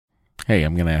Hey,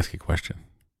 I'm going to ask you a question.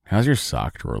 How's your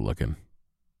sock drawer looking?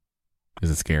 Is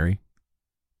it scary?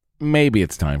 Maybe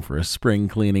it's time for a spring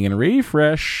cleaning and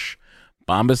refresh.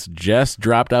 Bombas just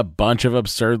dropped a bunch of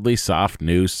absurdly soft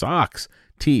new socks,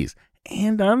 tees,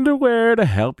 and underwear to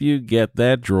help you get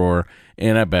that drawer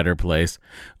in a better place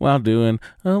while doing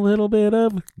a little bit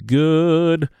of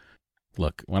good.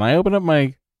 Look, when I open up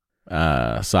my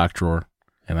sock drawer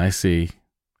and I see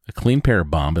a clean pair of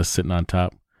Bombas sitting on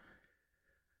top,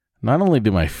 not only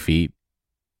do my feet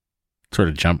sort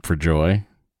of jump for joy,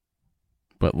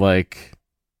 but I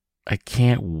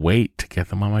can't wait to get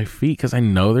them on my feet because I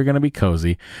know they're going to be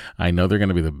cozy. I know they're going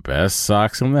to be the best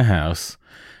socks in the house,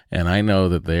 and I know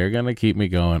that they're going to keep me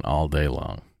going all day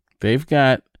long. They've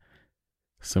got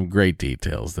some great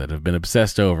details that have been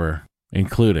obsessed over,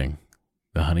 including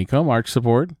the honeycomb arch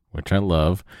support, which I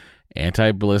love,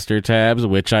 anti-blister tabs,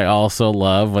 which I also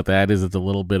love. What that is, it's a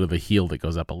little bit of the heel that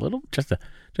goes up a little, just a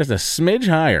smidge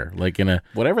higher, like in a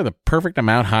whatever the perfect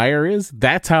amount higher is.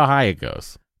 That's how high it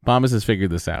goes. Bombas has figured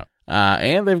this out.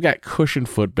 And they've got cushioned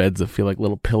footbeds that feel like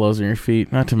little pillows on your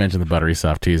feet, not to mention the buttery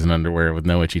soft tees and underwear with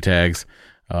no itchy tags.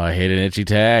 Oh, I hate an itchy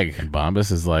tag. And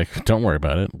Bombas is like, don't worry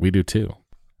about it. We do too.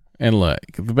 And look,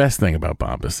 the best thing about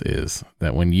Bombas is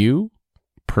that when you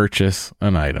purchase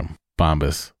an item,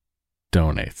 Bombas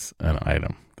donates an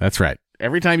item. That's right.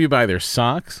 Every time you buy their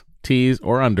socks, tees,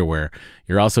 or underwear,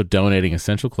 you're also donating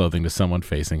essential clothing to someone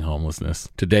facing homelessness.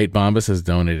 To date, Bombas has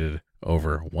donated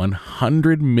over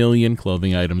 100 million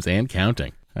clothing items and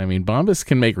counting. I mean, Bombas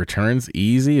can make returns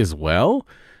easy as well.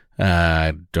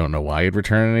 I don't know why you'd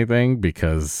return anything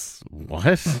because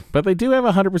what? But they do have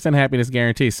a 100% happiness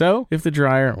guarantee. So if the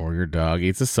dryer or your dog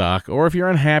eats a sock, or if you're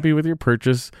unhappy with your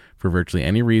purchase for virtually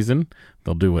any reason,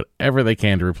 they'll do whatever they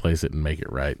can to replace it and make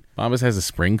it right. Bombas has a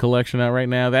spring collection out right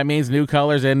now. That means new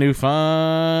colors and new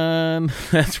fun.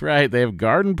 That's right. They have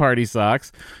garden party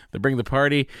socks that bring the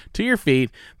party to your feet.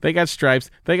 They got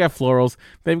stripes. They got florals.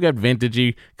 They've got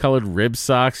vintagey colored rib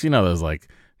socks. You know, those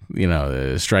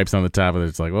stripes on the top of it.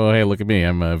 It's like, oh, hey, look at me.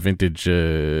 I'm a vintage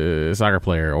soccer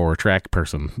player or track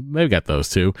person. They've got those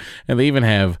too. And they even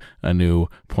have a new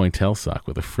pointelle sock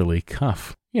with a frilly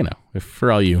cuff. You know, if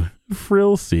for all you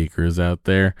frill seekers out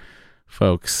there,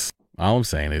 folks, all I'm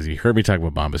saying is you heard me talk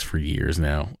about Bombas for years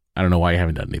now. I don't know why you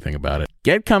haven't done anything about it.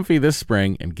 Get comfy this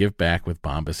spring and give back with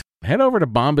Bombas. Head over to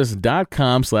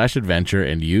bombas.com/adventure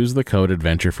and use the code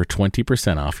adventure for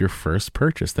 20% off your first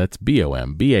purchase. That's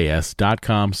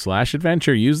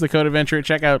bombas.com/adventure. Use the code adventure at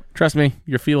checkout. Trust me,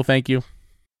 your feet will thank you.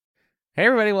 Hey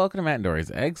everybody, welcome to Matt and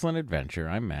Dory's Excellent Adventure.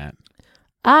 I'm Matt.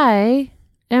 I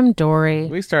am Dory.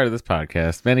 We started this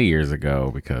podcast many years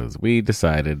ago because we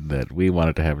decided that we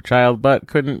wanted to have a child, but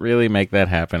couldn't really make that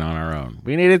happen on our own.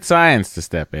 We needed science to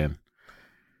step in.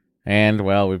 And,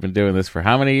 well, we've been doing this for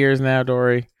how many years now,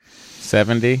 Dory?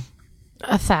 70?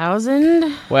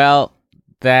 1,000? Well,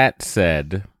 that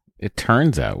said, it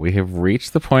turns out we have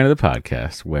reached the point of the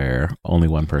podcast where only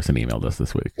one person emailed us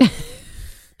this week.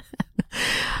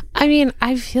 I mean,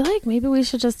 I feel like maybe we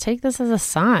should just take this as a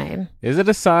sign. Is it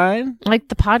a sign? Like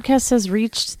the podcast has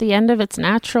reached the end of its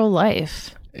natural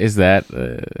life. Is that,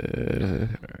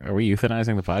 are we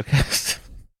euthanizing the podcast?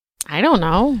 I don't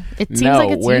know. It seems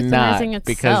like it's euthanizing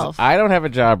itself. Because I don't have a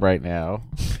job right now,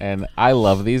 and I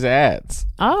love these ads.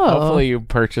 Oh. Hopefully you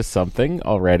purchased something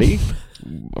already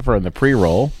from the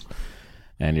pre-roll,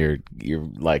 and you're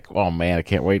like, oh man, I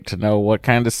can't wait to know what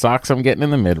kind of socks I'm getting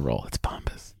in the mid-roll. It's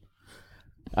Bombas.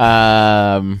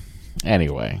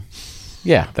 Anyway,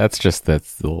 yeah, that's the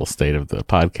little state of the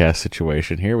podcast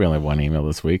situation here. We only have one email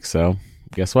this week, so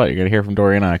guess what? You're going to hear from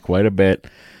Dory and I quite a bit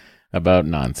about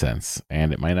nonsense,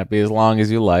 and it might not be as long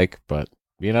as you like, but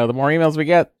you know, the more emails we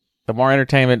get, the more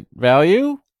entertainment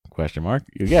value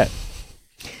you get.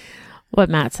 What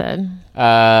Matt said.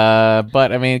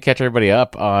 But I mean, catch everybody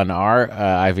up on our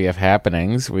IVF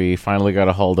happenings. We finally got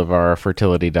a hold of our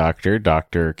fertility doctor,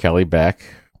 Dr. Kelly Beck,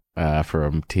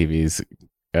 from TV's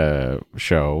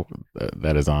show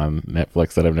that is on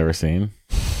Netflix that I've never seen.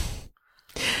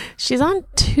 She's on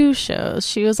 2 shows.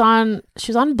 She was on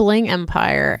Bling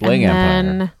Empire.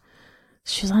 Then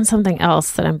she was on something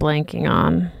else that I'm blanking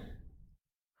on.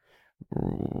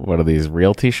 What are these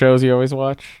realty shows you always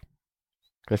watch?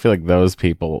 I feel like those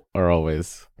people are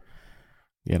always,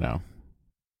 you know,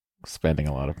 spending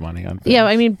a lot of money on things. Yeah,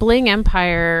 I mean, Bling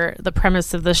Empire, the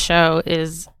premise of the show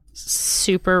is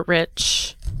super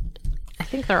rich. I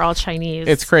think they're all Chinese.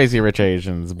 It's Crazy Rich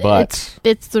Asians, but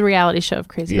it's the reality show of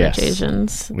Crazy Rich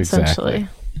Asians, essentially. Exactly.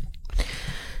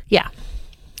 Yeah.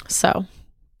 So.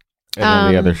 And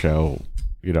then the other show,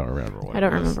 you don't remember what I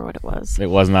don't remember what it was.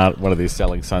 It was not one of these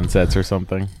Selling Sunsets or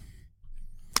something?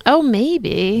 Oh,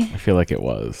 maybe. I feel like it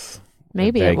was.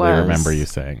 Maybe I it was. vaguely remember you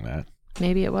saying that.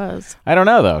 Maybe it was. I don't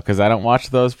know, though, because I don't watch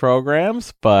those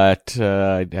programs, but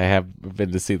I have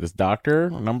been to see this doctor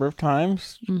a number of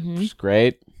times. Mm-hmm. She's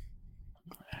great.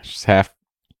 She's half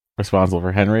responsible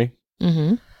for Henry.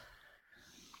 Mm-hmm.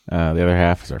 The other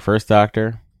half is our first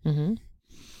doctor. Mm-hmm.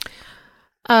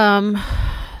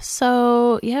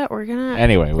 So, yeah, we're gonna...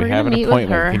 Anyway, we have an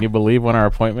appointment. Can you believe when our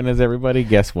appointment is, everybody?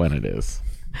 Guess when it is.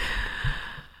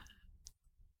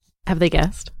 Have they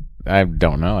guessed? I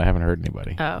don't know. I haven't heard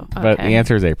anybody. Oh, okay. But the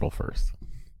answer is April 1st.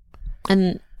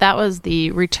 And that was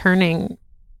the returning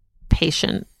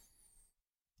patient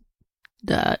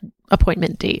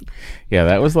appointment date. Yeah,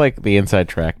 that was like the inside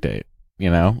track date,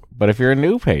 you know? But if you're a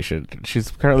new patient,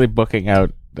 she's currently booking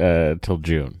out till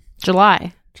June.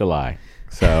 July.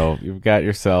 So you've got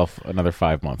yourself another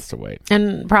 5 months to wait.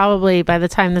 And probably by the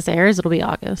time this airs, it'll be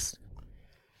August.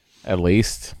 At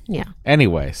least. Yeah.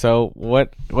 Anyway, so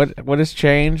what has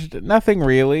changed? Nothing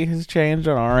really has changed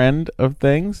on our end of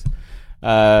things.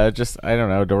 Just, I don't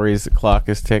know, Dory's clock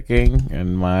is ticking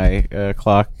and my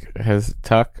clock has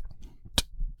tucked.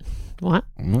 What?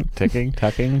 Ticking,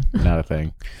 tucking, not a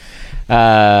thing.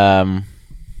 Can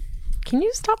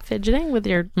you stop fidgeting with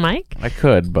your mic? I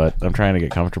could, but I'm trying to get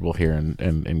comfortable here and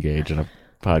engage in a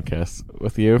podcast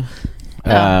with you.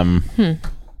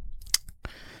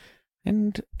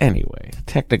 And anyway,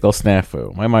 technical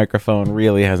snafu. My microphone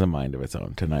really has a mind of its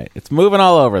own tonight. It's moving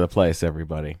all over the place,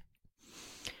 everybody.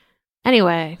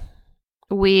 Anyway,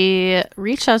 we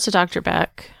reached out to Dr.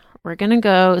 Beck. We're going to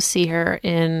go see her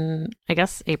in, I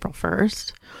guess, April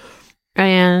 1st.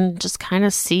 And just kind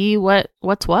of see what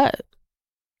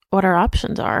our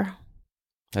options are.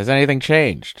 Has anything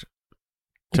changed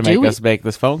to make us make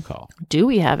this phone call? Do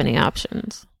we have any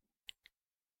options?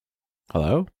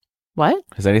 Hello? What?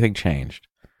 Has anything changed?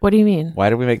 What do you mean? Why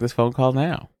did we make this phone call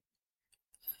now?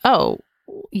 Oh,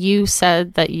 you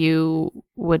said that you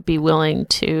would be willing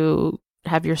to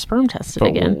have your sperm tested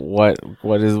again. But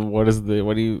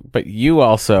you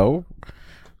also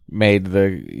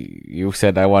you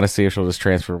said, I want to see if she'll just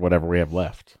transfer whatever we have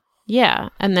left. Yeah.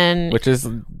 And then,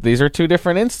 these are two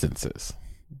different instances.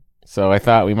 So I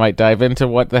thought we might dive into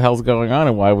what the hell's going on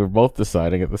and why we're both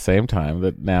deciding at the same time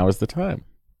that now is the time.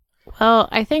 Well,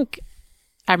 I think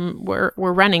we're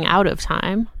running out of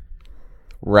time.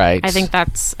 Right. I think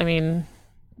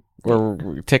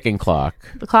we're ticking clock.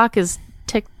 The clock is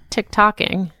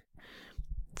tick-tocking.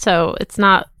 So it's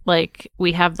not like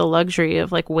we have the luxury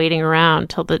of like waiting around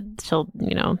till the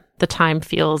time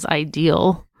feels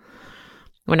ideal,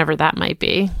 whenever that might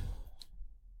be.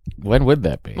 When would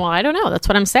that be? Well, I don't know. That's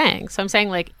what I'm saying. So I'm saying,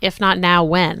 like, if not now,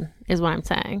 when is what I'm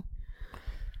saying.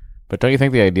 But don't you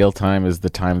think the ideal time is the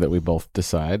time that we both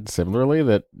decide similarly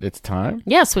that it's time?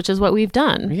 Yes, which is what we've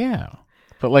done. Yeah.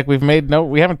 But like we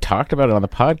haven't talked about it on the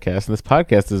podcast, and this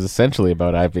podcast is essentially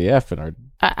about IVF and our...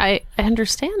 I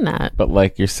understand that. But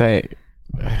like you're saying,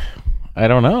 I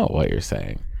don't know what you're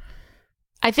saying.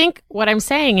 I think what I'm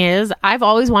saying is I've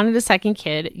always wanted a second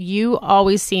kid. You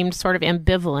always seemed sort of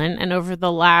ambivalent. And over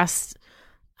the last,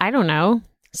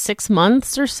 6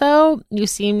 months or so, you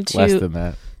seemed to... Less than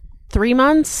that. 3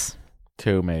 months?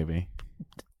 2 maybe.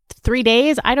 3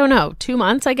 days? I don't know. 2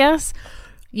 months, I guess.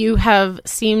 You have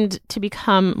seemed to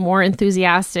become more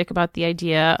enthusiastic about the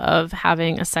idea of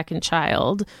having a second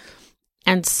child.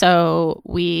 And so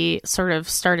we sort of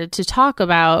started to talk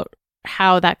about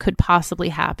how that could possibly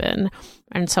happen.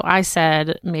 And so I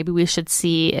said, maybe we should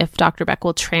see if Dr. Beck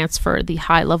will transfer the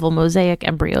high-level mosaic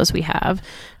embryos we have.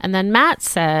 And then Matt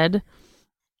said,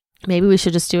 maybe we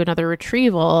should just do another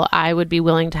retrieval. I would be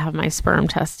willing to have my sperm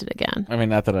tested again. I mean,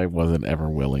 not that I wasn't ever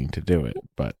willing to do it,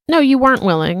 but... No, you weren't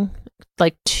willing.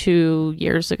 Like 2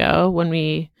 years ago when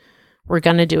we were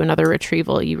going to do another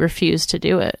retrieval, you refused to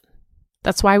do it.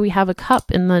 That's why we have a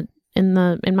cup in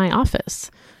my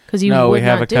office. Because you would we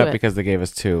have not a do cup it. because they gave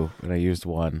us 2 and I used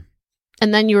 1.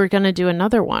 And then you were going to do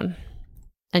another one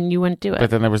and you wouldn't do it. But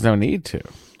then there was no need to.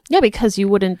 Yeah, because you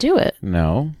wouldn't do it.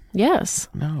 No. Yes.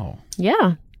 No.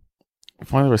 Yeah.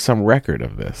 If only there was some record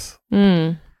of this.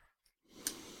 Mm.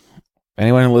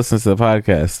 Anyone who listens to the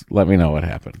podcast, let me know what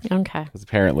happened. Okay. Because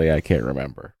apparently I can't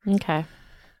remember. Okay.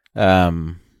 I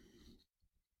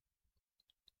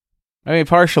mean,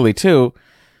 partially too,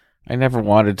 I never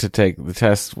wanted to take the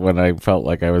test when I felt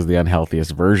like I was the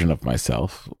unhealthiest version of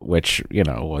myself, which,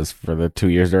 was for the 2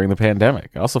 years during the pandemic.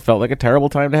 I also felt like a terrible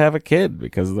time to have a kid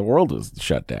because the world was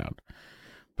shut down.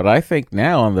 But I think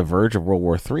now on the verge of World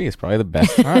War III is probably the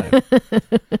best time.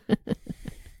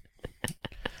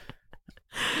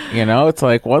 It's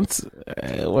like once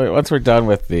we're done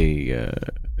with the,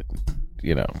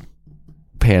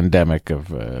 pandemic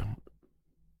of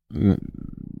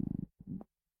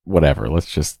whatever.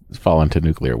 Let's just fall into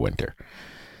nuclear winter.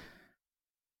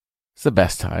 It's the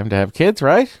best time to have kids,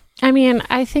 right? I mean,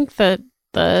 I think that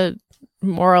the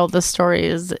moral of the story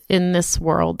is in this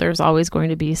world, there's always going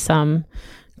to be some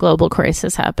global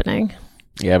crisis happening.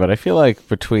 Yeah, but I feel like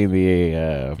between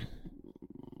the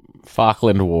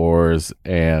Falkland Wars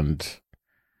and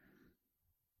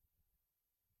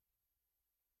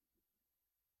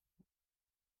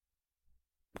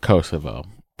Kosovo,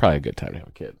 probably a good time to have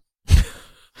a kid.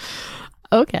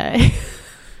 Okay.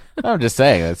 I'm just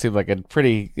saying, that seems like a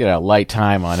pretty, light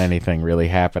time on anything really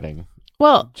happening.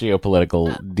 Well,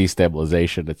 Geopolitical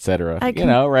destabilization, etc.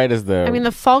 Right as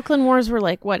the Falkland Wars were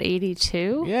like, what,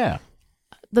 82? Yeah.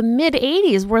 The mid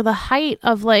 80s were the height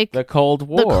of like the Cold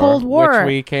War. Which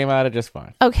we came out of just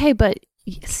fine. Okay, but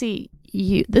see,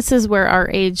 this is where our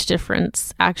age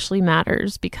difference actually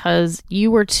matters, because you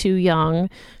were too young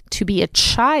to be a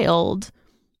child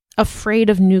afraid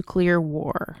of nuclear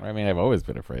war. I mean, I've always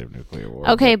been afraid of nuclear war.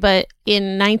 Okay, but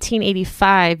in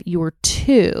 1985, you were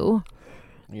 2.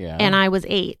 Yeah. And I was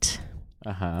 8.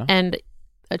 Uh-huh. And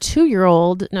a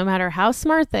 2-year-old, no matter how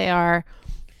smart they are,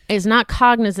 is not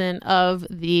cognizant of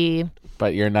the...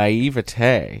 But your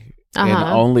naivete in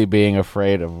only being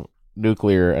afraid of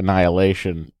nuclear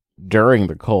annihilation during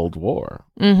the Cold War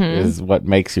is what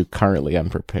makes you currently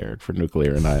unprepared for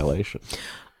nuclear annihilation.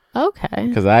 Okay.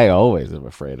 Because I always am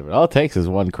afraid of it. All it takes is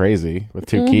one crazy with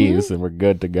 2 keys and we're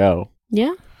good to go.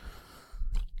 Yeah.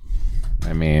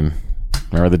 I mean,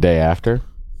 remember The Day After?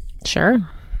 Sure.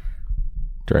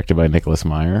 Directed by Nicholas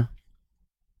Meyer,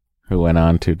 who went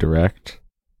on to direct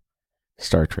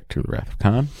Star Trek to the Wrath of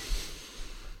Khan.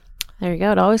 There you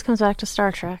go. It always comes back to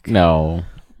Star Trek. No,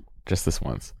 just this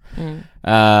once.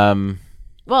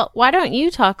 Well, why don't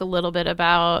you talk a little bit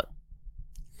about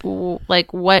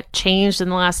like what changed in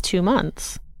the last 2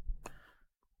 months?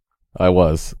 I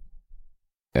was.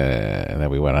 And then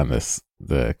we went on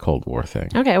the Cold War thing.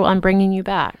 Okay, well, I'm bringing you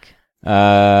back.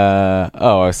 I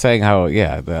was saying how,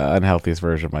 the unhealthiest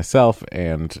version of myself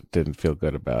and didn't feel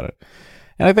good about it.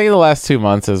 And I think in the last 2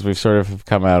 months, as we've sort of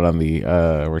come out on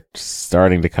we're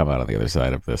starting to come out on the other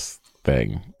side of this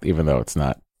thing, even though it's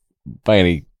not by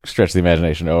any stretch of the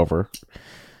imagination over,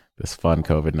 this fun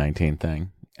COVID-19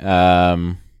 thing.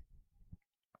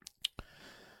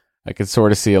 I could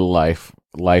sort of see a life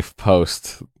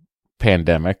post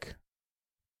pandemic,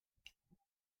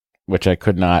 which I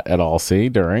could not at all see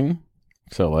during.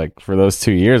 So like for those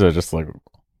 2 years, I was just like,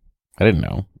 I didn't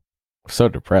know. I was so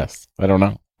depressed. I don't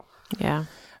know. Yeah.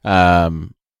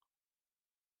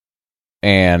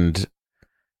 And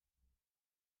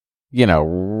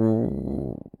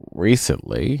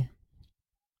recently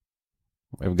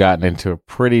I've gotten into a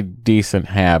pretty decent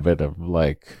habit of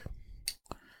like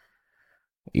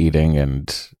eating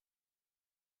and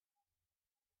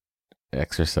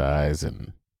exercise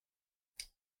and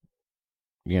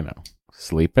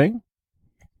sleeping.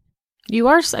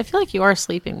 I feel like you are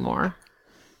sleeping more.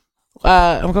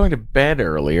 I'm going to bed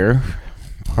earlier.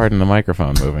 Pardon the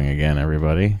microphone moving again,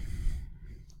 everybody.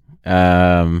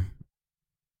 Yeah,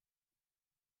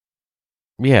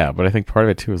 but I think part of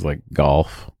it too is like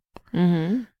golf.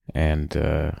 Mm-hmm.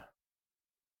 And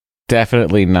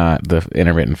definitely not the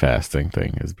intermittent fasting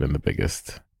thing has been the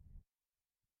biggest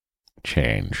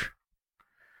change.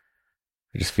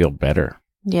 I just feel better.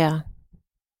 Yeah.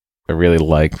 I really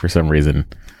like, for some reason,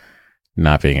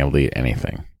 not being able to eat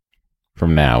anything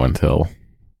from now until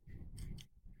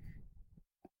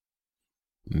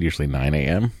usually 9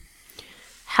 a.m.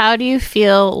 How do you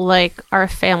feel like our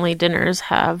family dinners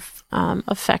have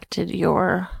affected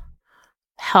your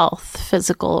health,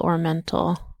 physical or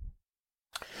mental?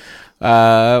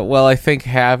 Well, I think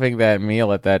having that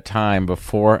meal at that time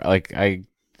before, like, I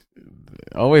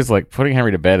always like putting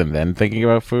Henry to bed and then thinking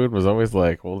about food was always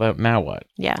like, well, now what?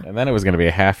 Yeah. And then it was going to be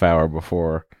a half hour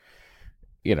before,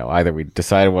 either we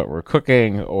decided what we're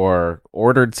cooking or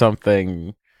ordered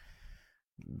something.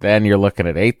 Then you're looking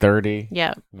at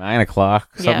 8:30, 9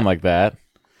 o'clock, something like that.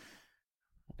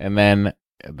 And then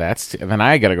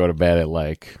I got to go to bed at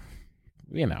like,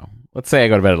 let's say I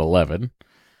go to bed at 11.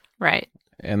 Right.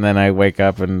 And then I wake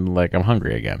up and like I'm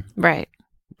hungry again. Right.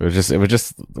 It was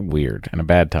just weird and a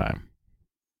bad time.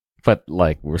 But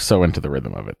like we're so into the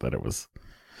rhythm of it that it was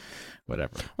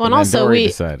whatever. Well, and also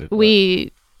we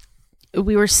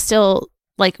were still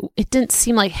like, it didn't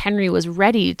seem like Henry was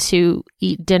ready to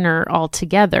eat dinner all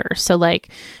together. So like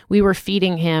we were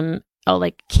feeding him a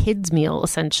like kids meal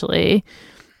essentially.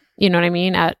 You know what I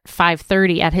mean? At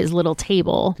 5:30 at his little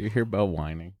table. Do you hear Belle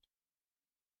whining?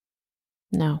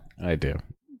 No. I do.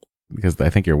 because I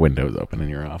think your window's open in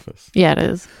your office. Yeah, it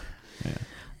is. Yeah.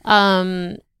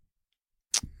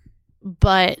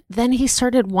 But then he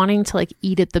started wanting to like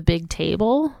eat at the big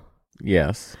table.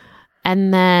 Yes.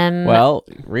 And then... Well,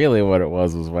 really what it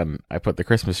was when I put the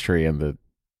Christmas tree in the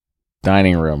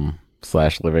dining room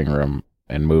 / living room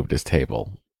and moved his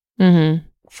table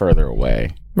further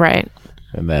away. Right.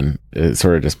 And then it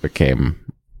sort of just became,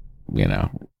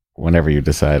 whenever you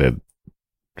decided,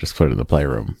 just put it in the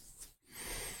playroom.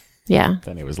 Yeah.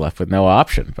 Then he was left with no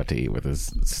option but to eat with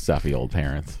his stuffy old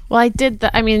parents. Well, I did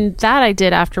that. I mean, that I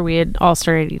did after we had all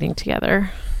started eating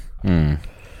together.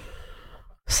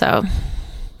 So...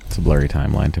 It's a blurry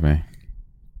timeline to me.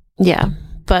 Yeah,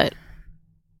 but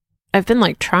I've been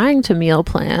like trying to meal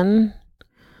plan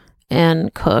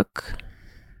and cook.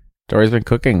 Dory's been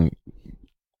cooking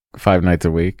 5 nights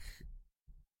a week.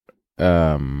 She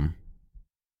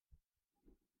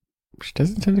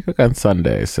doesn't tend to cook on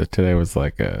Sundays, so today was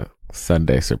like a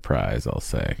Sunday surprise, I'll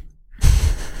say.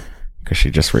 Because she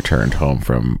just returned home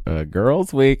from a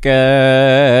girls'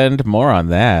 weekend. More on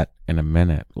that in a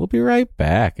minute. We'll be right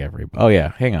back, everybody. Oh,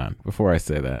 yeah, hang on. Before I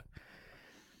say that,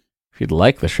 if you'd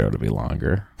like the show to be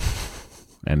longer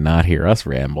and not hear us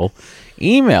ramble,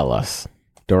 email us,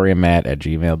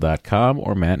 doryandmatt@gmail.com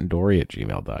or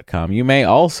mattanddory@gmail.com. You may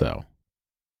also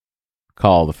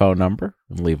call the phone number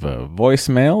and leave a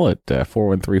voicemail at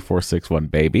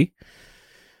 413-461-BABY.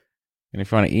 And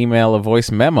if you want to email a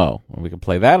voice memo, and we can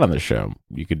play that on the show,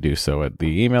 you could do so at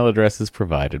the email addresses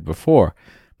provided before.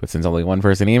 But since only one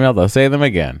person emailed, I'll say them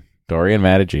again.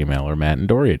 DoryandMatt@gmail or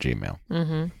mattanddory@gmail.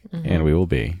 And we will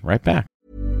be right back.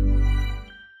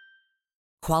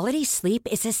 Quality sleep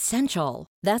is essential.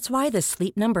 That's why the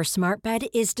Sleep Number Smart Bed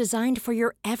is designed for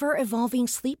your ever-evolving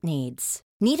sleep needs.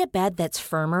 Need a bed that's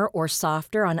firmer or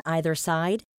softer on either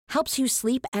side? Helps you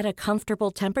sleep at a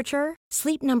comfortable temperature?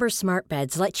 Sleep Number Smart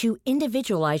Beds let you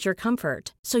individualize your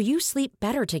comfort so you sleep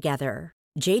better together.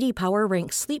 J.D. Power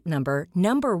ranks Sleep Number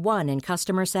number 1 in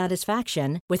customer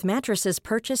satisfaction with mattresses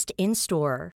purchased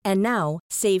in-store. And now,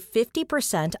 save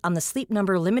 50% on the Sleep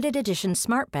Number Limited Edition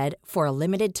Smart Bed for a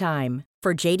limited time.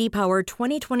 For J.D. Power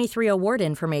 2023 award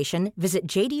information, visit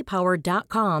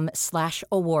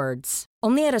jdpower.com/awards.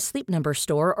 Only at a Sleep Number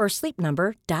store or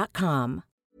sleepnumber.com.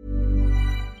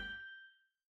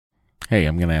 Hey,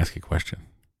 I'm going to ask you a question.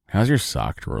 How's your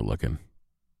sock drawer looking?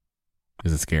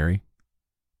 Is it scary?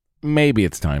 Maybe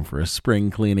it's time for a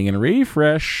spring cleaning and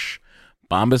refresh.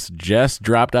 Bombas just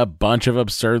dropped a bunch of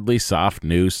absurdly soft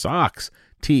new socks,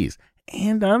 tees,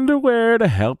 and underwear to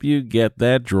help you get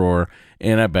that drawer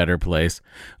in a better place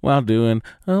while doing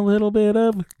a little bit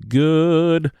of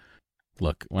good.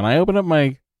 Look, when I open up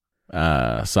my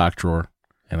sock drawer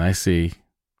and I see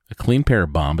a clean pair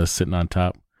of Bombas sitting on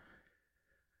top,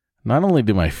 not only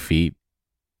do my feet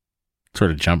sort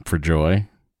of jump for joy,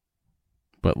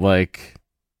 but like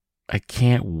I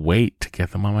can't wait to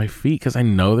get them on my feet because I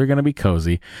know they're going to be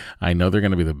cozy. I know they're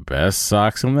going to be the best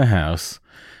socks in the house.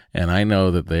 And I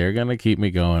know that they're going to keep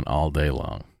me going all day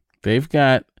long. They've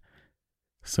got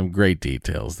some great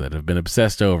details that have been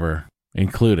obsessed over,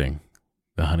 including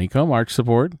the honeycomb arch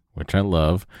support, which I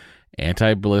love,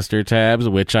 anti-blister tabs,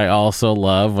 which I also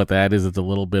love. What that is, it's a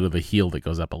little bit of the heel that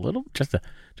goes up a little, just a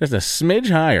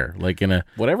smidge higher, like in a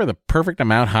whatever the perfect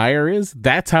amount higher is.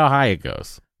 That's how high it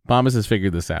goes. Bombas has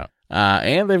figured this out.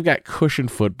 And they've got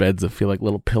cushioned footbeds that feel like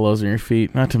little pillows on your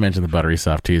feet, not to mention the buttery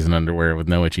soft tees and underwear with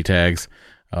no itchy tags.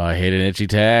 Oh, I hate an itchy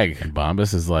tag. And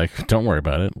Bombas is like, don't worry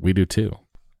about it. We do too.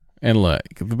 And look,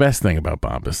 the best thing about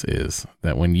Bombas is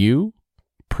that when you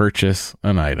purchase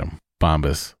an item,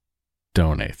 Bombas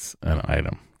donates an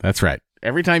item. That's right.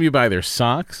 Every time you buy their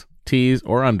socks, tees,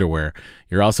 or underwear,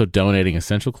 you're also donating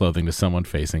essential clothing to someone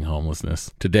facing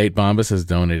homelessness. To date, Bombas has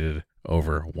donated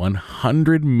over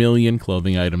 100 million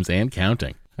clothing items and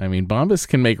counting. I mean, Bombas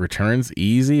can make returns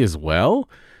easy as well.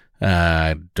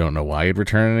 I don't know why you'd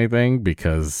return anything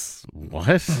because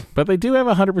what? But they do have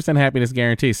a 100% happiness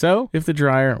guarantee. So if the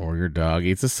dryer or your dog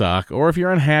eats a sock, or if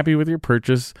you're unhappy with your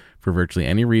purchase for virtually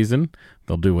any reason,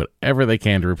 they'll do whatever they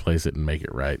can to replace it and make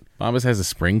it right. Bombas has a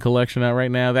spring collection out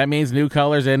right now. That means new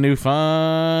colors and new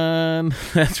fun.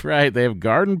 That's right. They have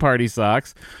garden party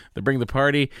socks that bring the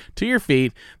party to your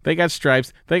feet. They got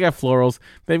stripes. They got florals.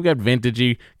 They've got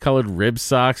vintagey colored rib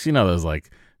socks. You know, those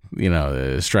like,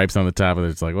 stripes on the top of it.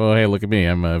 It's like, oh, hey, look at me.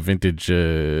 I'm a vintage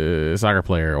soccer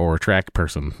player or track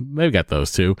person. They've got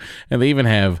those too. And they even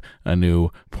have a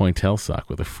new pointelle sock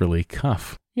with a frilly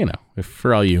cuff.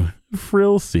 For all you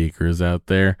frill seekers out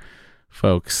there,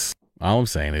 folks, all I'm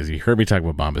saying is you heard me talk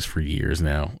about Bombas for years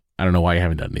now. I don't know why you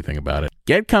haven't done anything about it.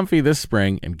 Get comfy this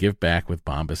spring and give back with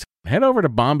Bombas. Head over to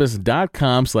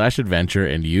bombas.com/adventure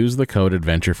and use the code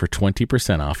adventure for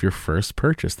 20% off your first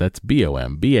purchase. That's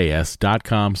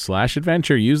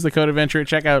bombas.com/adventure. Use the code adventure at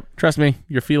checkout. Trust me,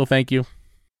 your feet will thank you.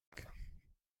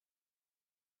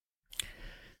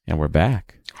 And we're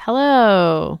back.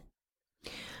 Hello.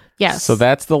 Yes. So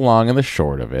that's the long and the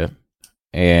short of it.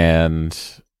 And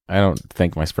I don't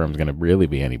think my sperm's going to really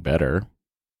be any better.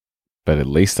 But at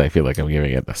least I feel like I'm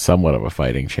giving it somewhat of a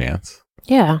fighting chance.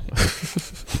 Yeah.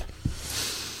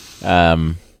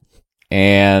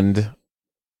 And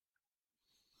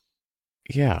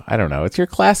yeah, I don't know. It's your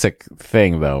classic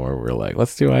thing though, where we're like,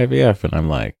 let's do IVF. And I'm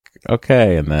like,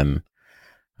 okay. And then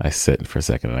I sit for a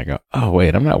second and I go, oh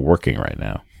wait, I'm not working right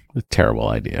now. A terrible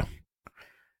idea.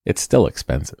 It's still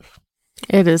expensive.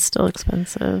 It is still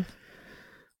expensive.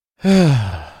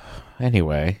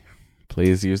 Anyway,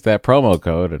 please use that promo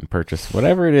code and purchase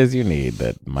whatever it is you need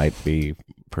that might be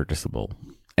purchasable.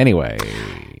 Anyway.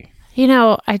 You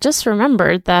know, I just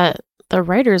remembered that the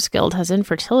Writers Guild has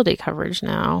infertility coverage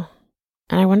now.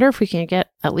 And I wonder if we can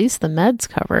get at least the meds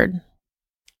covered.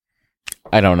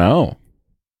 I don't know.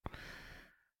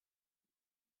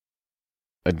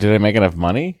 Did I make enough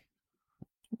money?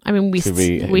 I mean, we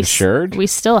insured? We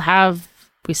still have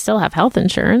health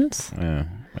insurance.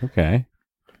 Okay.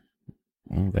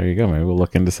 Well, there you go. Maybe we'll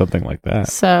look into something like that.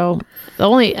 So I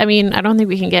don't think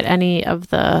we can get any of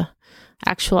the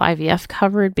actual IVF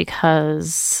covered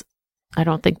because I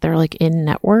don't think they're like in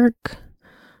network.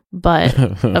 But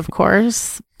of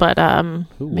course,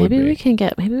 maybe we can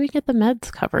get the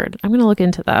meds covered. I'm going to look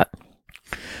into that.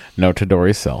 Note to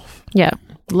Dory's self. Yeah,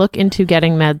 look into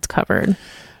getting meds covered.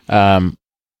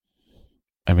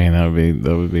 I mean,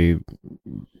 that would be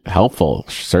helpful.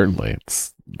 Certainly,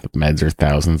 the meds are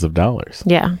thousands of dollars.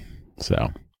 Yeah.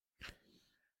 So,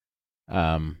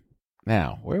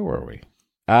 now where were we?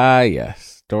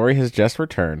 Yes, Dory has just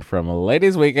returned from a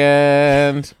ladies'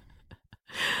 weekend.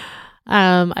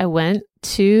 I went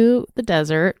to the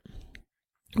desert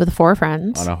with 4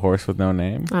 friends. On a horse with no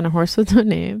name? On a horse with no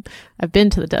name. I've been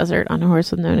to the desert on a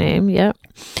horse with no name. Yep.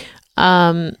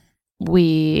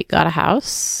 We got a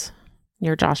house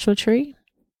near Joshua Tree.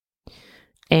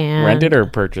 And rented or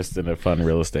purchased in a fun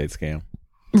real estate scam?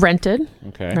 Rented.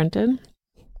 Okay. Rented.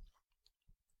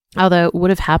 Although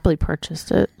would have happily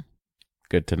purchased it.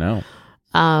 Good to know.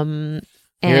 And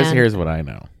here's what I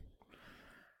know.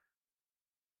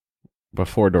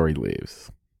 Before Dory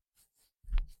leaves,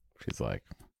 she's like,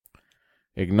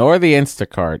 ignore the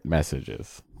Instacart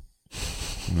messages.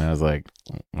 And I was like,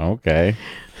 okay.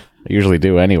 I usually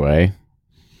do anyway.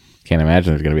 Can't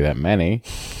imagine there's going to be that many.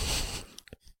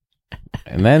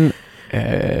 And then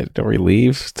Dory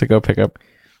leaves to go pick up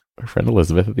her friend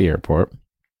Elizabeth at the airport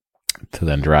to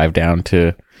then drive down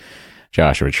to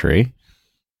Joshua Tree.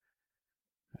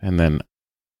 And then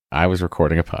I was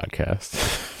recording a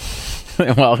podcast.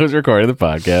 And while I was recording the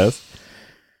podcast,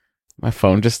 my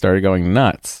phone just started going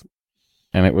nuts.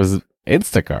 And it was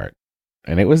Instacart.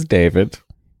 And it was David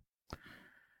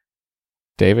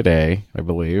A, I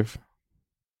believe,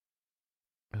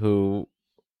 who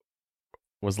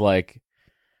was like,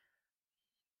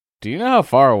 do you know how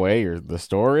far away the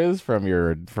store is from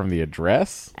the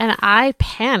address? And I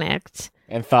panicked.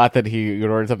 And thought that you'd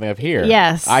ordered something up here.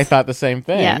 Yes. I thought the same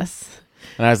thing. Yes.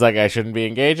 And I was like, I shouldn't be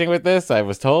engaging with this. I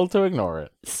was told to ignore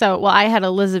it. So, I had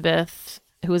Elizabeth,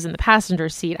 who was in the passenger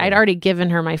seat. I'd already given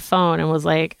her my phone and was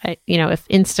like, if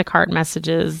Instacart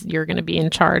messages, you're going to be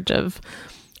in charge of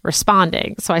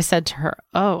responding. So I said to her,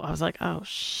 I was like, oh,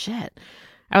 shit.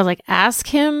 I was like, ask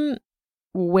him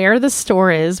where the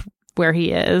store is, where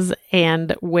he is,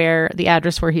 and where the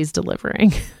address where he's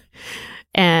delivering.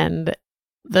 And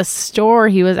the store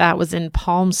he was at was in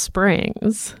Palm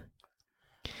Springs.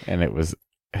 And it was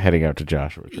heading out to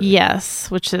Joshua Tree.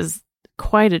 Yes, which is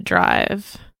quite a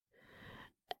drive.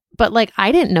 But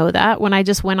I didn't know that when I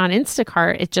just went on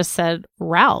Instacart. It just said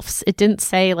Ralph's. It didn't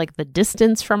say the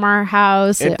distance from our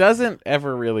house. It doesn't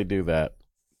ever really do that.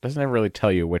 It doesn't ever really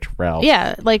tell you which Ralph's.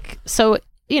 Yeah, so,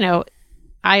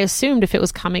 I assumed if it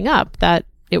was coming up that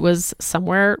it was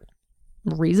somewhere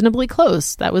reasonably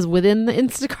close. That was within the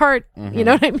Instacart. Mm-hmm. You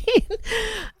know what I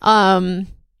mean?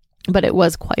 But it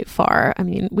was quite far. I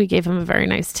mean, we gave him a very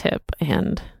nice tip,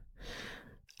 and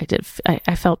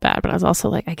I felt bad, but I was also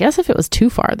like, I guess if it was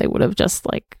too far, they would have just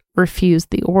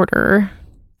refused the order.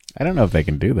 I don't know if they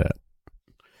can do that.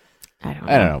 I don't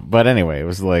know. But anyway, it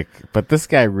was but this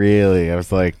guy really, I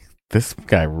was like, this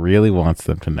guy really wants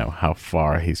them to know how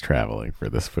far he's traveling for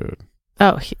this food.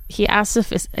 Oh, he asked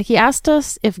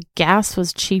us if gas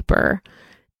was cheaper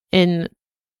in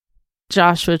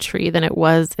Joshua Tree than it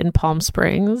was in Palm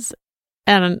Springs.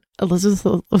 And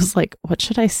Elizabeth was like, what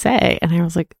should I say? And I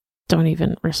was like, don't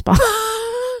even respond.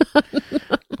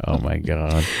 Oh my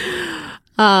God.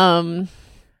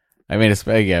 I mean, it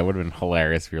would have been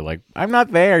hilarious if you're like, I'm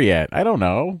not there yet. I don't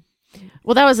know.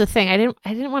 Well, that was the thing. I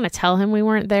didn't want to tell him we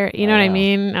weren't there. You know what I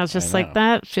mean? I was just like,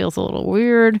 that feels a little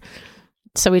weird.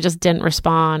 So we just didn't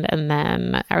respond. And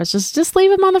then I was just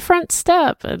leave him on the front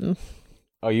step. And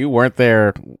oh, you weren't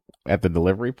there at the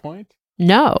delivery point?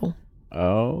 No.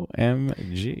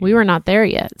 OMG. We were not there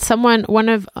yet.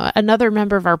 Another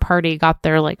member of our party got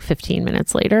there like 15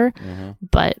 minutes later,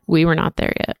 but we were not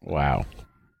there yet. Wow.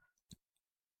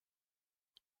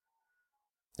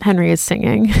 Henry is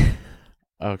singing.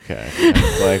 Okay.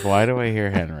 It's like, why do I hear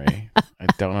Henry? I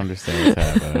don't understand what's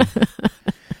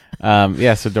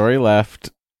happening. So Dory left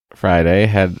Friday,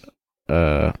 had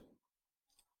a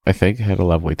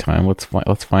lovely time.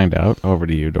 Let's find out. Over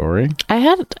to you, Dory. I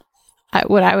had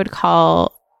what I would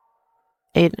call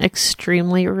an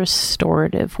extremely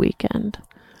restorative weekend.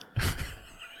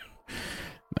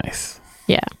 Nice.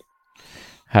 Yeah.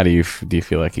 How do you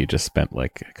feel like you just spent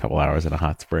like a couple hours in a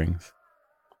hot springs?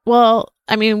 Well,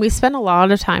 I mean, we spent a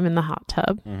lot of time in the hot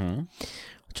tub,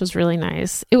 which was really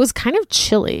nice. It was kind of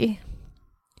chilly.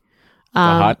 The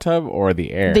hot tub or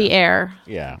the air? The air.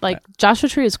 Yeah. Like Joshua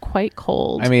Tree is quite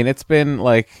cold. I mean, it's been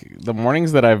like the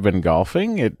mornings that I've been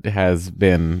golfing, it has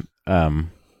been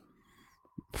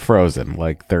frozen,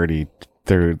 like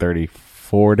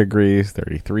 34 degrees,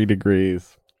 33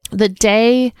 degrees. The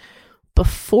day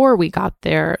before we got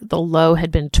there, the low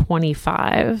had been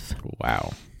 25.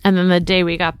 Wow. And then the day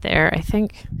we got there, I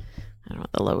think, I don't know,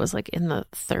 the low was like in the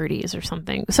 30s or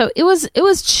something. So it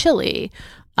was chilly,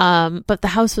 but the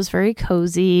house was very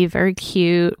cozy, very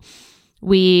cute.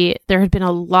 There had been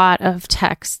a lot of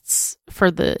texts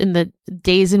in the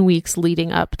days and weeks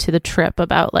leading up to the trip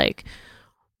about like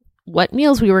what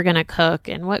meals we were going to cook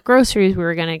and what groceries we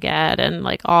were going to get and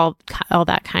like all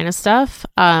that kind of stuff.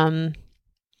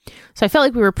 So I felt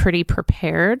like we were pretty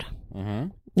prepared,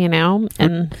 you know,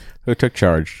 and who took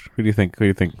charge? Who do you think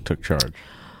took charge?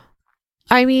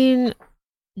 I mean,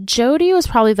 Jody was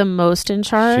probably the most in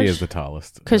charge. She is the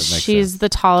tallest. Because she's the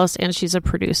tallest and she's a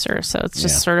producer. So it's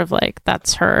just sort of like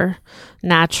that's her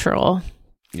natural.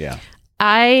 Yeah.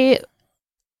 I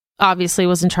obviously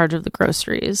was in charge of the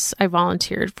groceries. I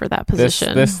volunteered for that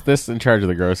position. This in charge of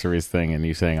the groceries thing and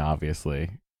you saying obviously.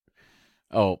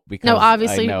 Oh, because no,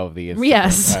 obviously, I know of the incident.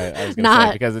 Yes. I was going to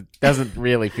say, because it doesn't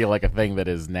really feel like a thing that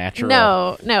is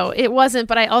natural. No, it wasn't.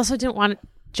 But I also didn't want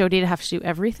Jody to have to do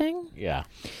everything. Yeah.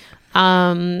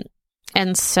 And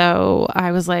so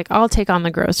I was like, I'll take on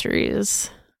the groceries.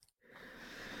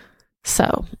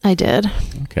 So I did.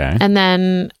 Okay. And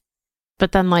then,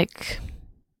 like,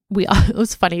 it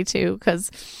was funny too,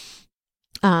 because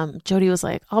Jody was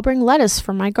like, I'll bring lettuce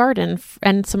from my garden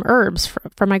and some herbs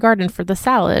from my garden for the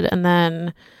salad. And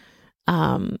then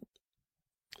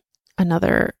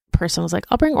another person was like,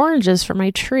 I'll bring oranges from my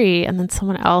tree. And then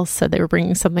someone else said they were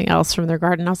bringing something else from their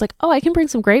garden. I was like, oh, I can bring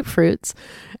some grapefruits.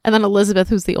 And then Elizabeth,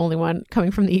 who's the only one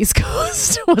coming from the East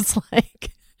Coast, was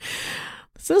like,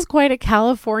 this is quite a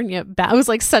California it was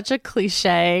like such a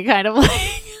cliche kind of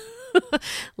like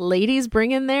ladies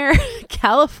bring in their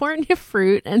California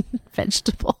fruit and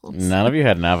vegetables. None of you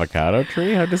had an avocado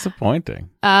tree? How disappointing.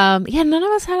 Yeah, none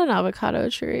of us had an avocado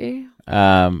tree.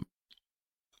 I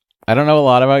don't know a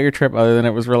lot about your trip other than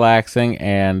it was relaxing,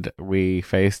 and we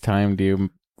FaceTimed you,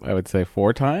 I would say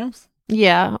 4 times.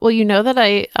 Yeah. Well, you know that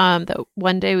that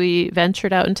one day we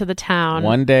ventured out into the town.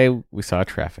 One day we saw a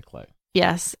traffic light.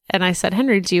 Yes. And I said,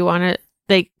 Henry, do you want to...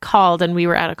 They called and we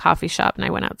were at a coffee shop and I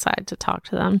went outside to talk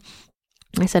to them.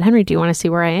 I said, Henry, do you want to see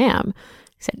where I am?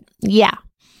 He said, yeah.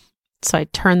 So I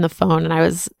turned the phone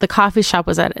and the coffee shop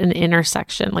was at an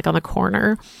intersection, like on the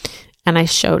corner. And I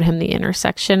showed him the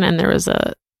intersection and there was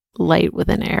a light with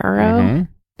an arrow,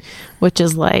 which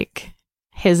is like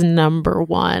his number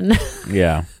one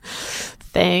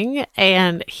thing.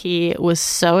 And he was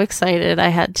so excited. I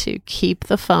had to keep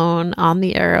the phone on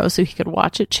the arrow so he could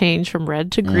watch it change from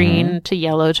red to green to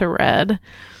yellow to red.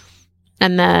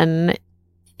 And then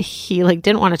he like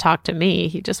didn't want to talk to me.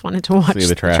 He just wanted to watch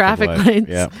the traffic lights.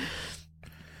 Yeah.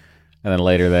 And then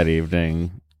later that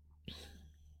evening,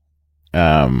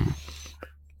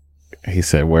 he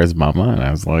said, where's Mama? And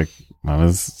I was like,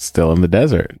 Mama's still in the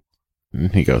desert.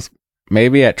 And he goes,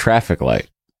 maybe at traffic light.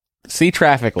 See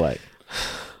traffic light.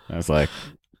 I was like,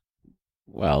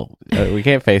 well, we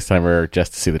can't FaceTime her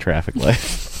just to see the traffic light.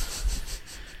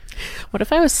 What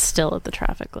if I was still at the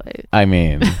traffic light? I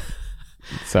mean,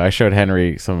 so I showed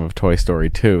Henry some of Toy Story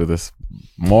 2 this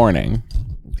morning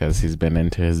because he's been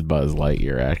into his Buzz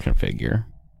Lightyear action figure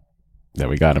that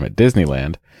we got him at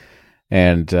Disneyland.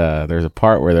 And there's a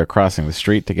part where they're crossing the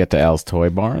street to get to Al's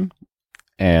Toy Barn,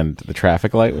 and the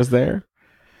traffic light was there.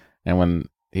 And when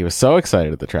he was so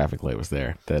excited that the traffic light was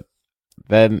there, that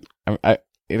then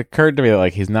it occurred to me that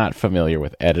like he's not familiar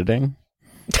with editing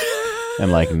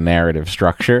and like narrative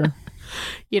structure.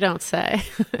 You don't say.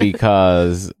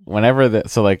 Because whenever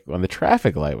when the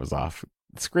traffic light was off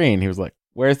the screen, he was like,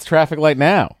 "Where's the traffic light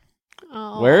now?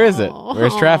 Where is it?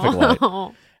 Where's traffic light?"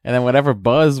 And then whenever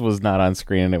Buzz was not on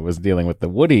screen and it was dealing with the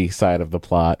Woody side of the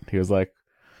plot, he was like,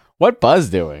 "What Buzz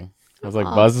doing?" I was like,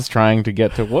 "Buzz is trying to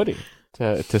get to Woody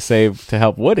to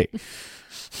help Woody.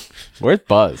 Where's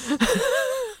Buzz?"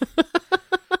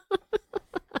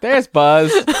 There's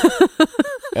Buzz.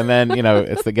 And then,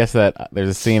 it's the guess that there's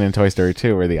a scene in Toy Story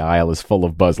 2 where the aisle is full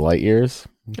of Buzz Lightyears.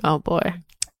 Oh boy.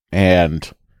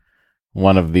 And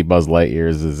one of the Buzz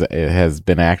Lightyears has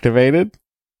been activated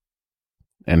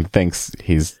and thinks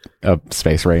he's a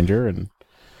space ranger and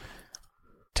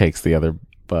takes the other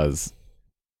Buzz,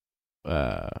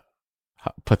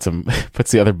 puts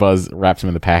the other Buzz, wraps him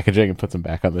in the packaging and puts him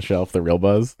back on the shelf, the real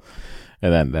Buzz.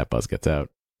 And then that Buzz gets out.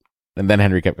 And then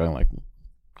Henry kept going like,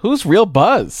 "Who's real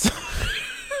Buzz?"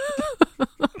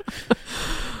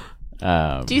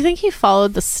 Do you think he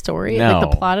followed the story, No.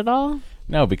 like the plot at all?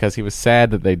 No, because he was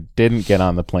sad that they didn't get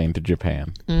on the plane to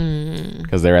Japan.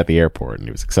 Because they're at the airport, and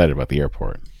he was excited about the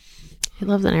airport. He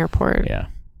loves an airport. Yeah.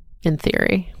 In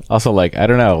theory. Also, like, I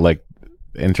don't know, like,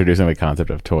 introducing the concept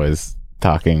of toys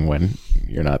talking when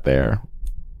you're not there.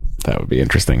 That would be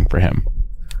interesting for him.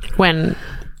 When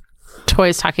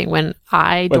toys talking when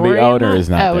the owner is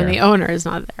not there. When the owner is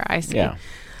not there. I see. Yeah.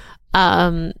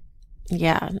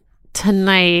 Yeah.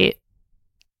 Tonight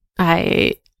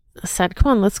I said,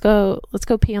 "Come on, let's go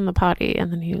pee on the potty."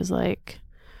 And then he was like,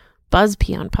 "Buzz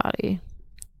pee on potty."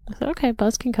 I said, "Okay,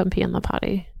 Buzz can come pee on the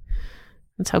potty."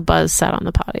 And so Buzz sat on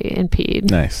the potty and peed.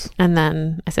 Nice. And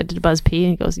then I said, "Did Buzz pee?"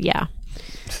 And he goes, "Yeah."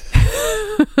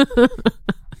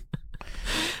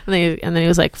 and then he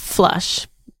was like, Flush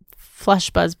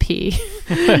Buzz pee."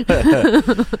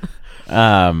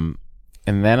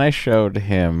 And then I showed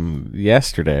him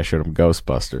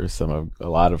Ghostbusters,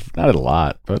 not a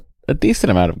lot, but a decent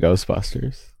amount of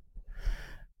Ghostbusters.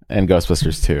 And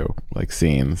Ghostbusters 2, like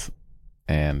scenes.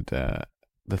 And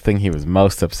the thing he was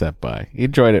most upset by, he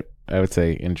enjoyed it, I would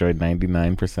say enjoyed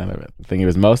 99% of it. The thing he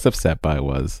was most upset by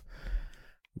was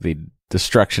the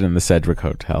destruction in the Sedgwick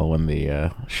Hotel when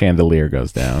the chandelier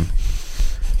goes down,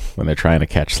 when they're trying to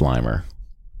catch Slimer.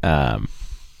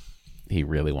 He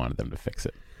really wanted them to fix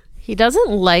it. He doesn't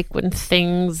like when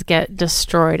things get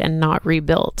destroyed and not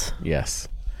rebuilt. Yes.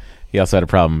 He also had a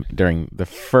problem during the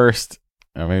first,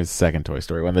 or maybe the second Toy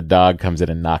Story, when the dog comes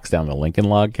in and knocks down the Lincoln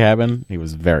Log cabin. He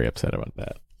was very upset about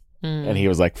that. And he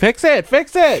was like, "Fix it,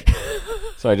 fix it."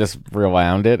 So I just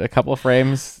rewound it a couple of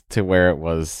frames to where it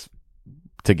was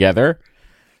together.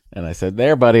 And I said,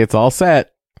 "There, buddy, it's all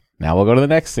set. Now we'll go to the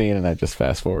next scene." And I just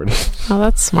fast forwarded. Oh,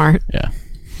 that's smart. Yeah.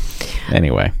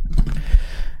 Anyway.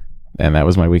 And that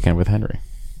was my weekend with Henry.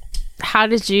 How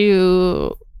did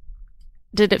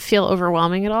it feel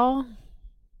overwhelming at all?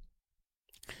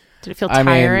 Did it feel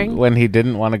tiring? I mean, when he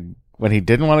didn't want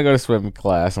to go to swim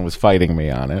class and was fighting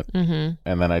me on it, and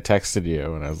then I texted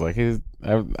you and I was like,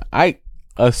 I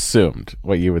assumed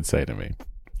what you would say to me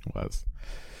was,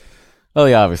 "Well,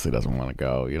 he obviously doesn't want to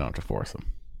go. You don't have to force him."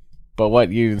 But what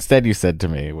you said to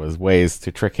me was ways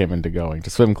to trick him into going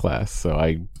to swim class. So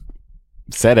I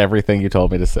said everything you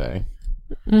told me to say.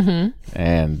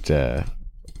 And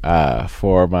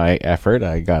for my effort,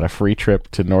 I got a free trip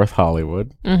to North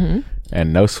Hollywood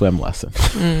and no swim lesson.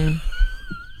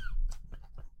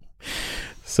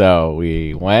 So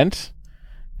we went,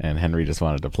 and Henry just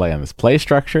wanted to play on this play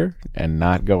structure and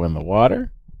not go in the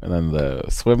water. And then the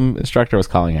swim instructor was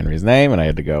calling Henry's name, and I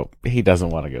had to go, "He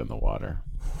doesn't want to get in the water."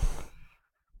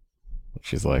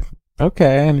 She's like,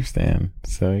 "Okay, I understand.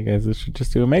 So you guys should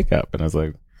just do a makeup." And I was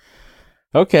like,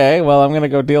 "Okay, well, I'm going to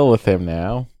go deal with him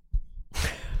now."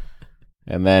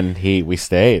 And then we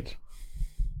stayed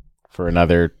for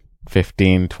another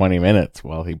 15, 20 minutes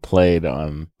while he played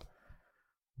on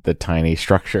the tiny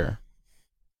structure.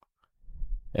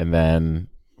 And then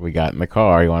we got in the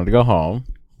car. He wanted to go home.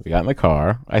 We got in the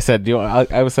car. I said,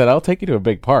 "I'll take you to a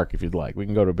big park if you'd like. We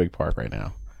can go to a big park right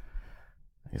now."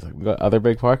 He's like, "We got other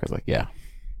big park?" I was like, "Yeah."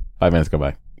 5 minutes go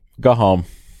by. "Go home.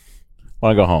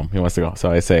 Want to go home." He wants to go. So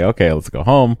I say, "Okay, let's go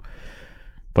home."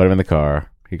 Put him in the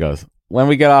car. He goes, "When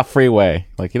we get off freeway."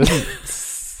 Like, he doesn't,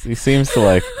 he seems to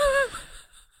like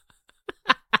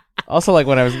Also, like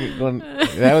when I was going,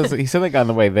 he said like on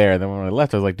the way there, and then when I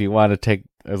left, I was like, "Do you want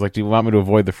me to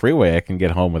avoid the freeway? I can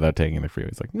get home without taking the freeway."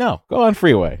 He's like, "No, go on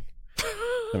freeway."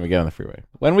 Then we get on the freeway.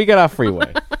 When we get off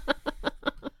freeway,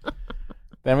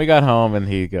 then we got home, and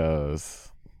he goes,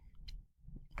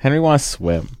 "Henry wants to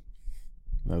swim."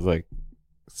 I was like,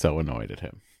 so annoyed at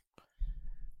him,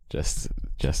 just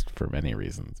for many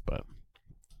reasons, but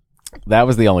that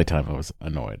was the only time I was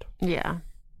annoyed. Yeah,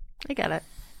 I get it.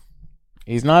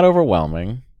 He's not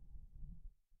overwhelming.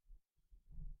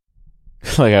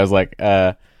 Like I was like,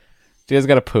 "Do you guys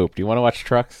got to poop? Do you want to watch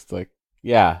trucks?" It's like,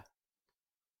 "Yeah."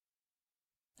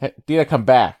 "Hey, do you gotta come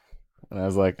back?" And I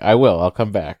was like, "I will. I'll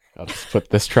come back. I'll just put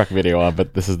this truck video on,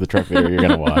 but this is the truck video you're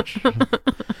gonna watch."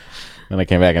 Then I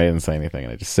came back and I didn't say anything,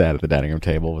 and I just sat at the dining room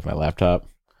table with my laptop.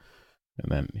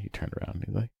 And then he turned around and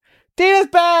he's like, "Dina's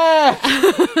back!"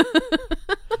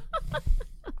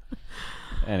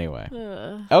 Anyway.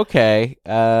 Okay.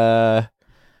 I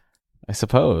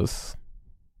suppose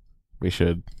we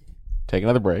should take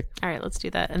another break. All right, let's do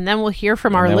that. And then we'll hear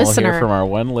from our We'll listener. hear from our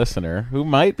one listener, who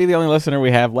might be the only listener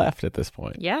we have left at this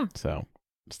point. Yeah. So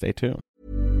stay tuned.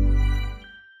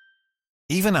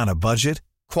 Even on a budget,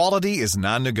 quality is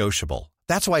non-negotiable.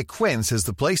 That's why Quince is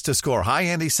the place to score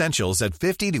high-end essentials at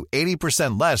 50 to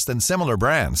 80% less than similar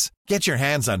brands. Get your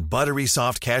hands on buttery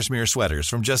soft cashmere sweaters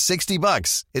from just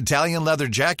 $60, Italian leather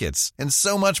jackets, and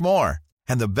so much more.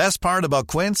 And the best part about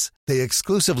Quince, they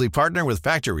exclusively partner with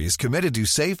factories committed to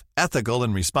safe, ethical,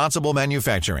 and responsible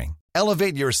manufacturing.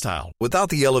 Elevate your style without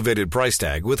the elevated price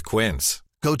tag with Quince.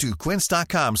 Go to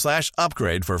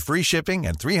quince.com/upgrade for free shipping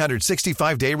and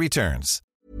 365-day returns.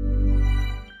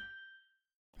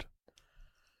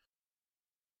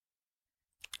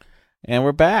 And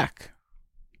we're back.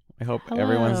 I hope Hello.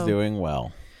 everyone's doing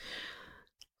well.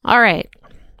 All right.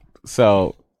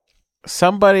 So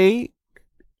somebody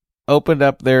opened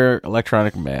up their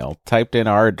electronic mail, typed in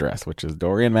our address, which is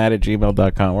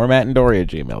DorianMatt@gmail.com or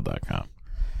MattandDory@gmail.com.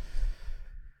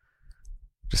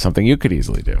 Just something you could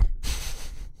easily do.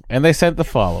 And they sent the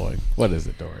following. What is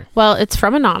it, Dory? Well, it's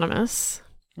from Anonymous.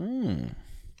 And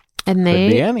Could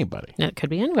be anybody. It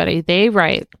could be anybody. They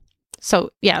write.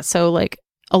 So, yeah. So, like,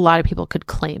 a lot of people could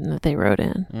claim that they wrote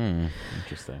in.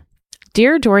 Interesting.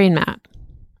 Dear Dory and Matt,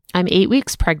 I'm 8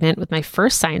 weeks pregnant with my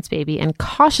first science baby and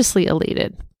cautiously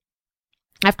elated.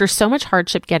 After so much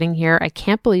hardship getting here, I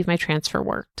can't believe my transfer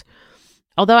worked.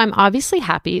 Although I'm obviously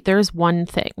happy, there's one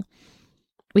thing.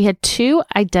 We had 2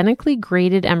 identically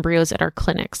graded embryos at our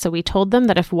clinic, so we told them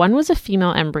that if one was a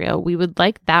female embryo, we would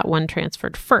like that one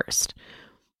transferred first.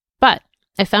 But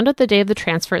I found out the day of the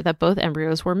transfer that both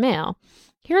embryos were male.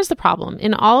 Here's the problem.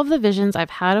 In all of the visions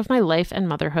I've had of my life and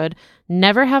motherhood,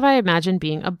 never have I imagined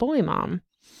being a boy mom.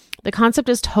 The concept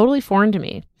is totally foreign to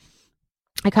me.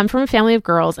 I come from a family of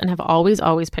girls and have always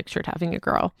pictured having a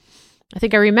girl. I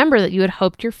think I remember that you had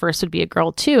hoped your first would be a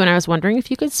girl too, and I was wondering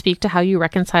if you could speak to how you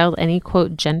reconciled any,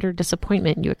 quote, gender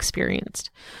disappointment you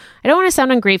experienced. I don't want to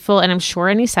sound ungrateful, and I'm sure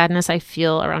any sadness I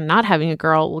feel around not having a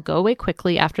girl will go away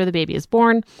quickly after the baby is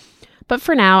born. But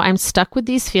for now, I'm stuck with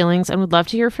these feelings and would love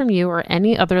to hear from you or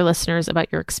any other listeners about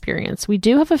your experience. We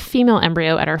do have a female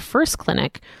embryo at our first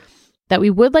clinic that we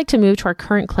would like to move to our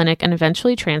current clinic and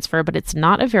eventually transfer, but it's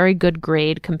not a very good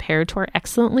grade compared to our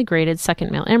excellently graded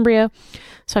second male embryo.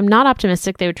 So I'm not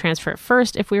optimistic they would transfer it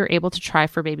first if we were able to try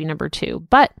for baby number 2.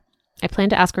 But I plan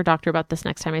to ask our doctor about this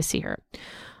next time I see her.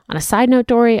 On a side note,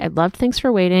 Dory, I loved Thanks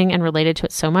for Waiting and related to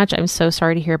it so much. I'm so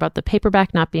sorry to hear about the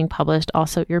paperback not being published.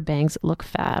 Also, your bangs look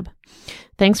fab.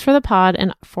 Thanks for the pod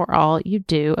and for all you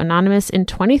do. Anonymous in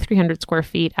 2,300 square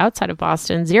feet outside of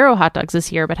Boston. 0 hot dogs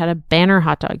this year, but had a banner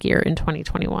hot dog year in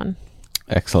 2021.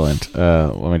 Excellent.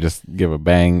 Let me just give a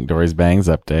Dory's Bangs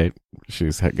update.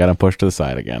 She's got them pushed to the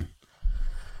side again.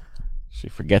 She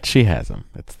forgets she has them.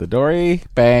 It's the Dory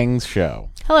Bangs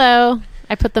show. Hello.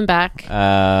 I put them back.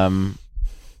 I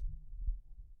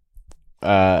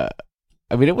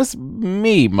mean, it was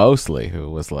me mostly who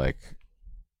was like,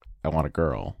 I want a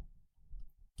girl.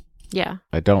 Yeah.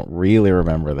 I don't really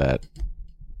remember that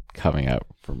coming out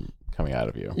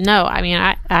of you. No, I mean,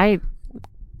 I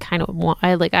kind of want,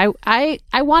 I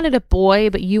wanted a boy,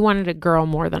 but you wanted a girl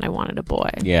more than I wanted a boy.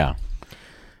 Yeah.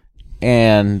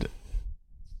 And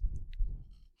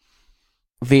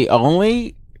the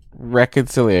only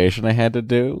reconciliation I had to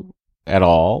do at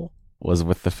all was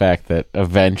with the fact that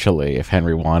eventually, if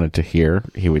Henry wanted to hear,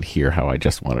 he would hear how I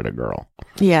just wanted a girl.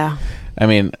 Yeah. I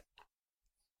mean,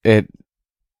 it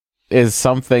is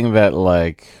something that,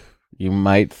 like, you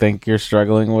might think you're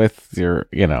struggling with. You're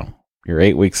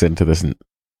 8 weeks into this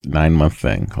 9-month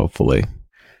thing. Hopefully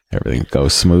everything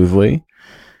goes smoothly.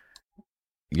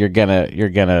 You're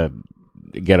gonna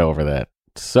get over that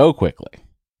so quickly.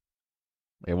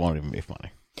 It won't even be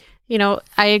funny. You know,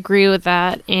 I agree with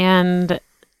that. And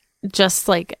just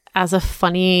like as a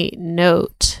funny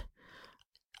note,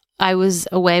 I was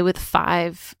away with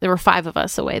 5. There were 5 of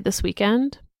us away this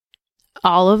weekend.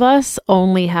 All of us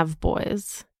only have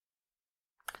boys.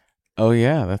 Oh,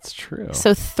 yeah, that's true.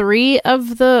 So 3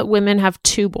 of the women have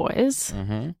 2 boys,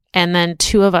 and then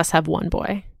 2 of us have 1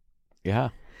 boy. Yeah.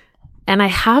 And I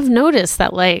have noticed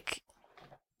that, like,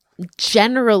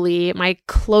 generally my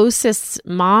closest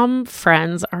mom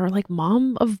friends are like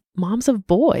moms of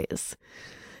boys.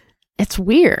 It's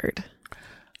weird.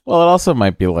 Well, it also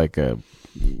might be like a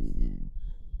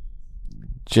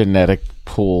genetic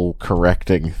pool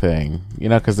correcting thing, you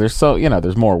know, because there's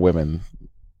there's more women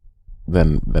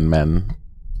than men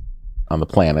on the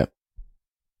planet.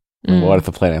 And what if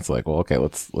the planet's like, well, okay,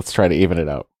 let's try to even it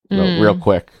out real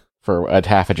quick for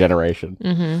half a generation,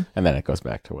 and then it goes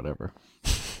back to whatever.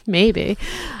 Maybe.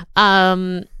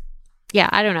 Yeah,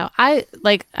 I don't know.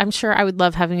 I'm sure I would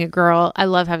love having a girl. I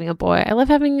love having a boy. I love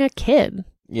having a kid.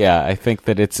 Yeah, I think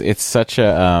that it's such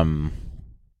a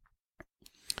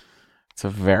it's a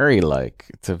very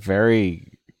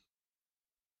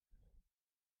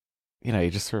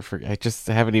you just sort of I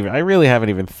really haven't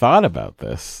even thought about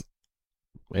this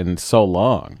in so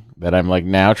long that I'm like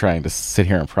now trying to sit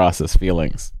here and process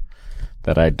feelings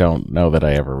that I don't know that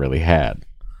I ever really had.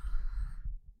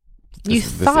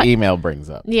 This email brings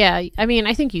up. Yeah, I mean,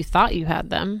 I think you thought you had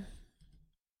them.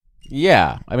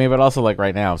 Yeah, I mean, but also like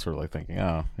right now I'm sort of like thinking,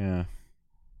 oh, yeah,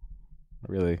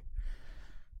 really.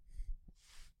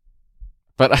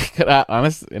 But I could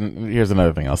honest, and here's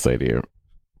another thing I'll say to you,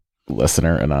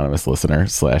 anonymous listener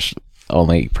 /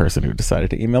 only person who decided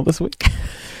to email this week.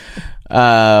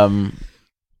 I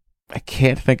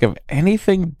can't think of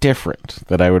anything different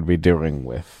that I would be doing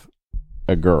with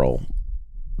a girl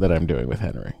that I'm doing with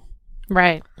Henry.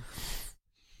 Right.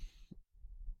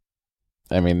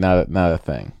 I mean, not a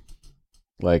thing.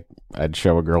 Like, I'd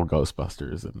show a girl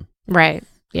Ghostbusters and right.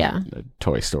 Yeah. A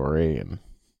Toy Story, and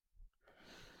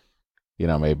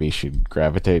maybe she'd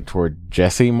gravitate toward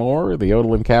Jessie more, the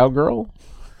yodeling cowgirl.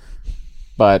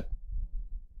 But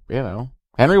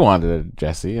Henry wanted a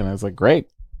Jessie, and I was like, great,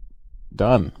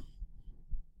 done.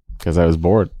 Because I was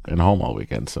bored and home all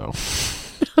weekend, so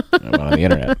I went on the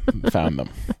internet and found them.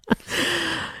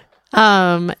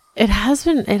 It has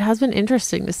been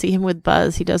interesting to see him with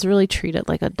Buzz. He does really treat it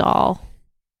like a doll.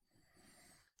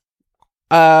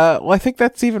 Well, I think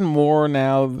that's even more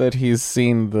now that he's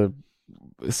seen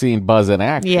Buzz in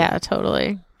action. Yeah,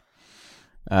 totally.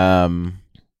 Yeah,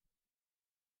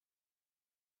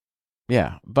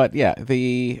 but yeah,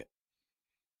 it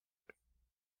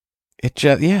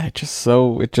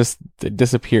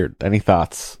disappeared. Any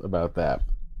thoughts about that?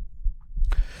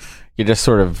 You just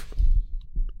sort of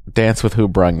dance with who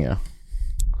brung you.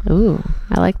 Ooh,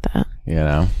 I like that.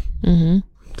 Mm-hmm.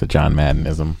 It's a John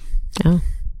Maddenism. Yeah.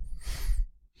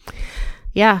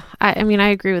 Yeah, I mean, I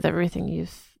agree with everything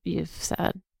you've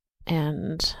said,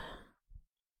 and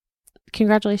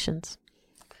congratulations.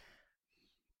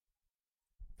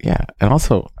 Yeah, and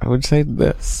also I would say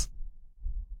this: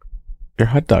 your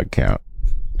hot dog count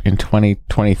in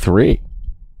 2023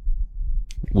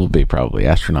 will be probably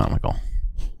astronomical.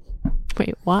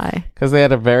 Wait, why? Because they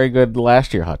had a very good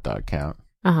last year hot dog count.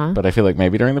 But I feel like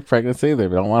maybe during the pregnancy they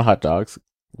don't want hot dogs.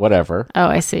 Whatever. Oh,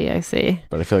 I see.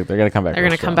 But I feel like they're going to come back. They're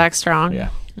going to come back strong.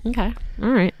 Yeah. Okay. All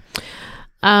right.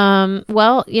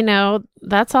 Well,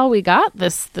 that's all we got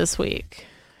this week.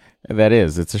 That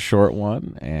is. It's a short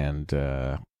one, and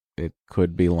it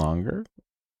could be longer.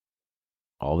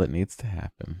 All that needs to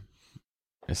happen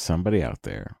is somebody out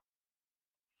there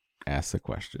ask the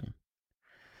question.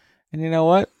 And you know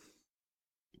what?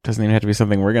 It doesn't even have to be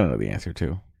something we're going to know the answer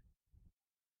to.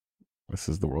 This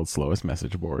is the world's slowest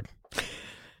message board.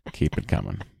 Keep it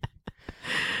coming.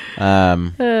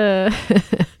 I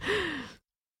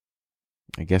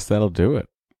guess that'll do it.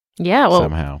 Yeah, well,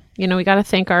 somehow. We got to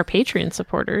thank our Patreon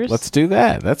supporters. Let's do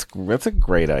that. That's a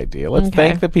great idea. Let's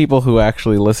thank the people who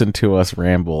actually listen to us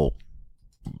ramble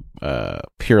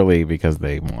purely because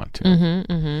they want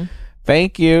to.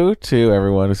 Thank you to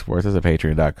everyone who supports us at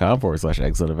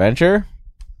patreon.com/ExcellentAdventure,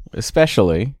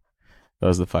 especially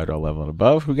those at the $5 level and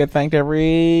above who get thanked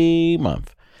every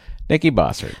month. Nikki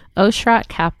Bossert, Oshrat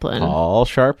Kaplan, Paul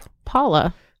Sharp,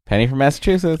 Paula, Penny from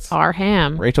Massachusetts, R.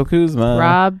 Ham, Rachel Kuzma,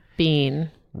 Rob Bean,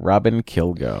 Robin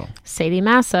Kilgo, Sadie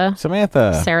Massa,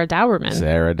 Samantha, Sarah Dauberman,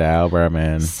 Sarah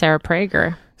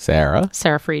Prager,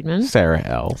 Sarah Friedman, Sarah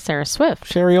L, Sarah Swift,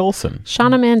 Sherry Olson,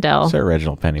 Shauna Mandel, Sir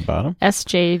Reginald Pennybottom,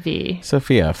 SJV,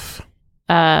 Sophia F,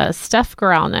 Steph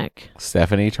Goralnik.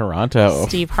 Stephanie Toronto.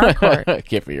 Steve Harcourt.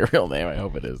 Can't be your real name. I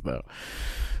hope it is, though.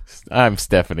 I'm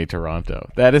Stephanie Toronto.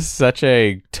 That is such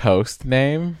a toast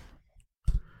name.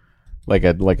 Like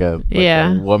a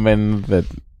woman that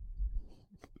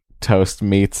Toast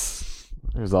meets,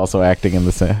 who's also acting in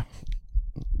the same.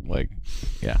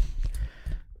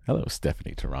 Hello,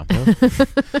 Stephanie Toronto.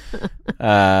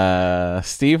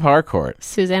 Steve Harcourt.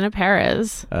 Susanna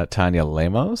Perez. Tanya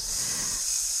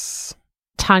Lemos.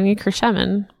 Tanya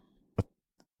Kershemin.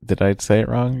 Did I say it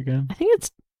wrong again? I think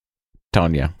it's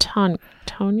Tonya.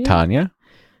 Tonya.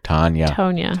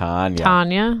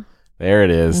 Tanya. There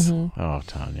it is. Mm-hmm. Oh,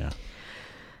 Tanya.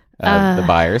 The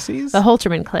Byerses. The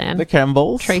Holterman clan. The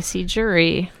Kembles. Tracy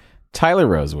Jury. Tyler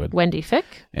Rosewood. Wendy Fick.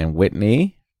 And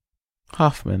Whitney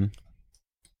Hoffman.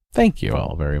 Thank you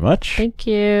all very much. Thank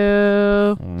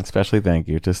you. Especially thank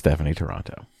you to Stephanie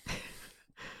Toronto.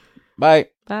 Bye.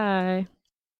 Bye.